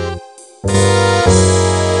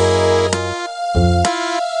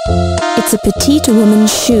 It's a petite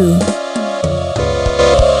woman's shoe.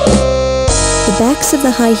 The backs of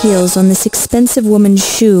the high heels on this expensive woman's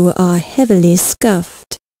shoe are heavily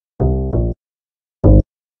scuffed.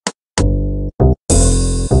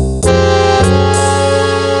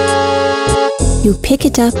 You pick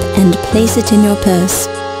it up and place it in your purse.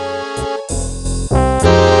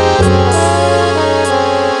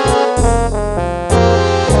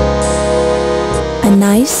 A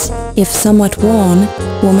nice, if somewhat worn,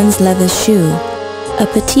 woman's leather shoe. A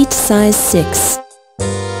petite size 6.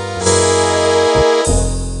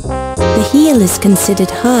 The heel is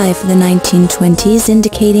considered high for the 1920s,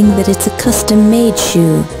 indicating that it's a custom-made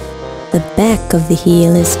shoe. The back of the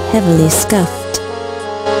heel is heavily scuffed.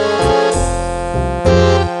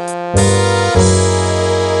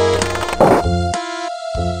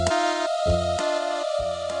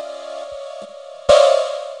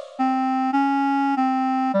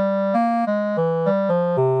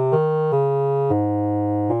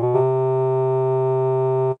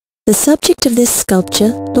 The subject of this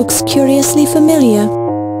sculpture looks curiously familiar.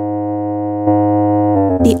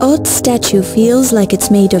 The odd statue feels like it's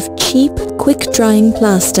made of cheap, quick-drying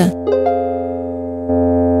plaster.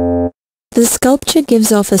 The sculpture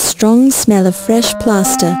gives off a strong smell of fresh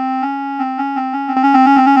plaster.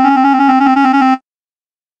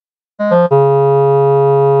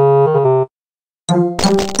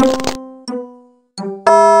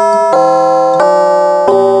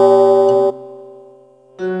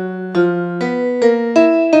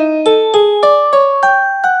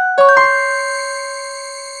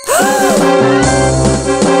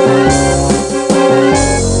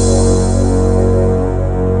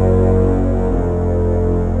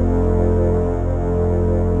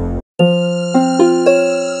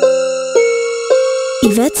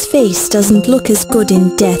 Yvette's face doesn't look as good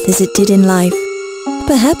in death as it did in life,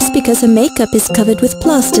 perhaps because her makeup is covered with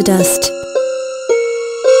plaster dust.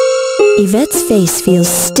 Yvette's face feels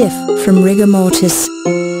stiff from rigor mortis.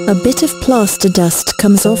 A bit of plaster dust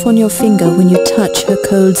comes off on your finger when you touch her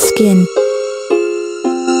cold skin.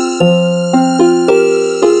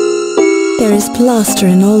 There is plaster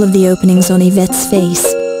in all of the openings on Yvette's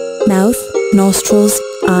face: mouth, nostrils,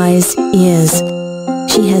 eyes, ears.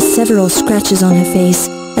 She has several scratches on her face,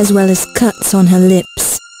 as well as cuts on her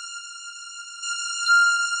lips.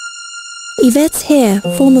 Yvette's hair,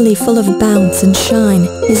 formerly full of bounce and shine,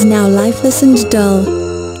 is now lifeless and dull.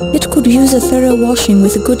 It could use a thorough washing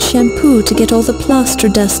with a good shampoo to get all the plaster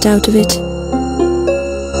dust out of it.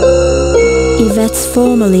 Yvette's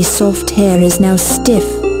formerly soft hair is now stiff,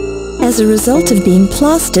 as a result of being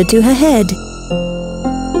plastered to her head.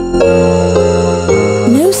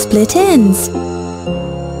 No split ends.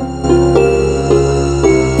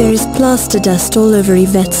 There is plaster dust all over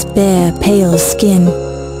Yvette's bare, pale skin.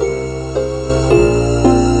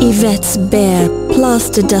 Yvette's bare,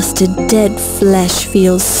 plaster-dusted, dead flesh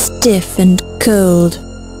feels stiff and cold.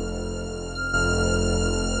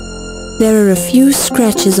 There are a few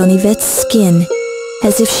scratches on Yvette's skin,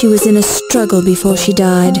 as if she was in a struggle before she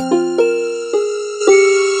died.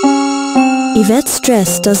 Yvette's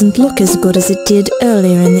dress doesn't look as good as it did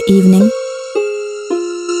earlier in the evening.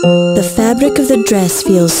 The fabric of the dress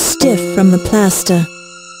feels stiff from the plaster.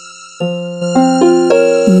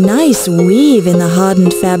 Nice weave in the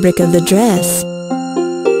hardened fabric of the dress.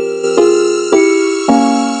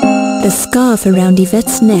 The scarf around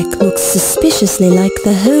Yvette's neck looks suspiciously like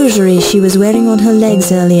the hosiery she was wearing on her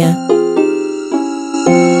legs earlier.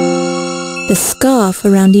 The scarf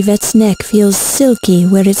around Yvette's neck feels silky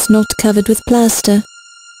where it's not covered with plaster.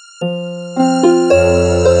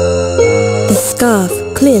 The scarf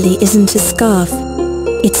clearly isn't a scarf.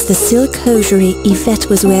 It's the silk hosiery Yvette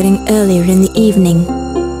was wearing earlier in the evening.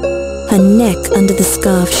 Her neck under the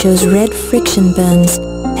scarf shows red friction burns,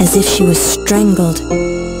 as if she was strangled.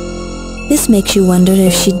 This makes you wonder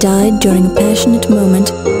if she died during a passionate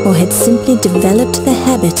moment or had simply developed the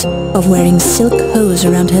habit of wearing silk hose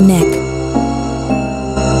around her neck.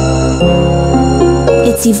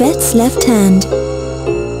 It's Yvette's left hand.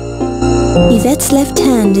 Yvette's left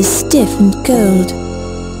hand is stiff and cold.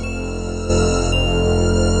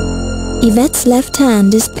 Yvette's left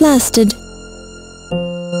hand is plastered.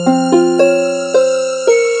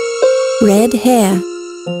 Red hair.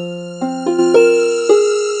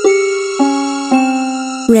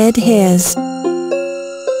 Red hairs.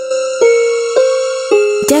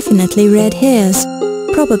 Definitely red hairs.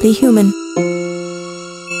 Probably human.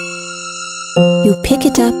 You pick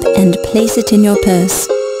it up and place it in your purse.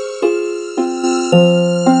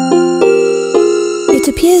 It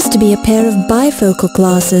appears to be a pair of bifocal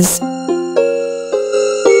glasses.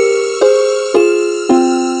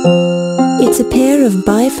 It's a pair of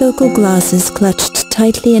bifocal glasses clutched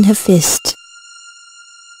tightly in her fist.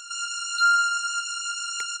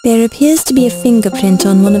 There appears to be a fingerprint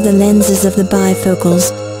on one of the lenses of the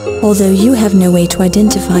bifocals, although you have no way to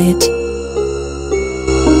identify it.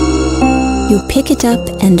 You pick it up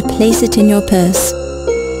and place it in your purse.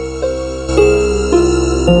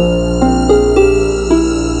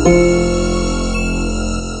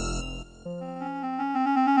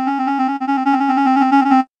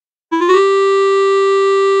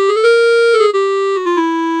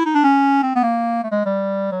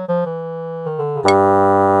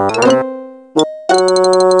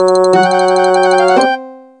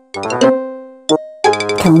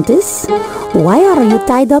 Countess, why are you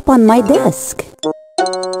tied up on my desk?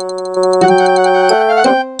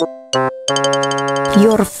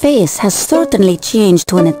 Your face has certainly changed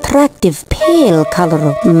to an attractive pale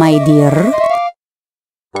color, my dear.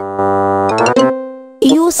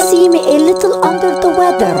 You seem a little under the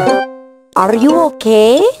weather. Are you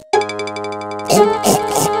okay?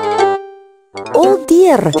 Oh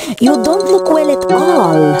dear, you don't look well at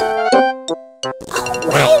all.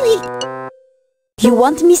 O'Reilly! You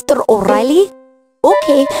want Mr. O'Reilly?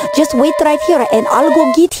 Okay, just wait right here and I'll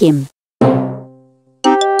go get him.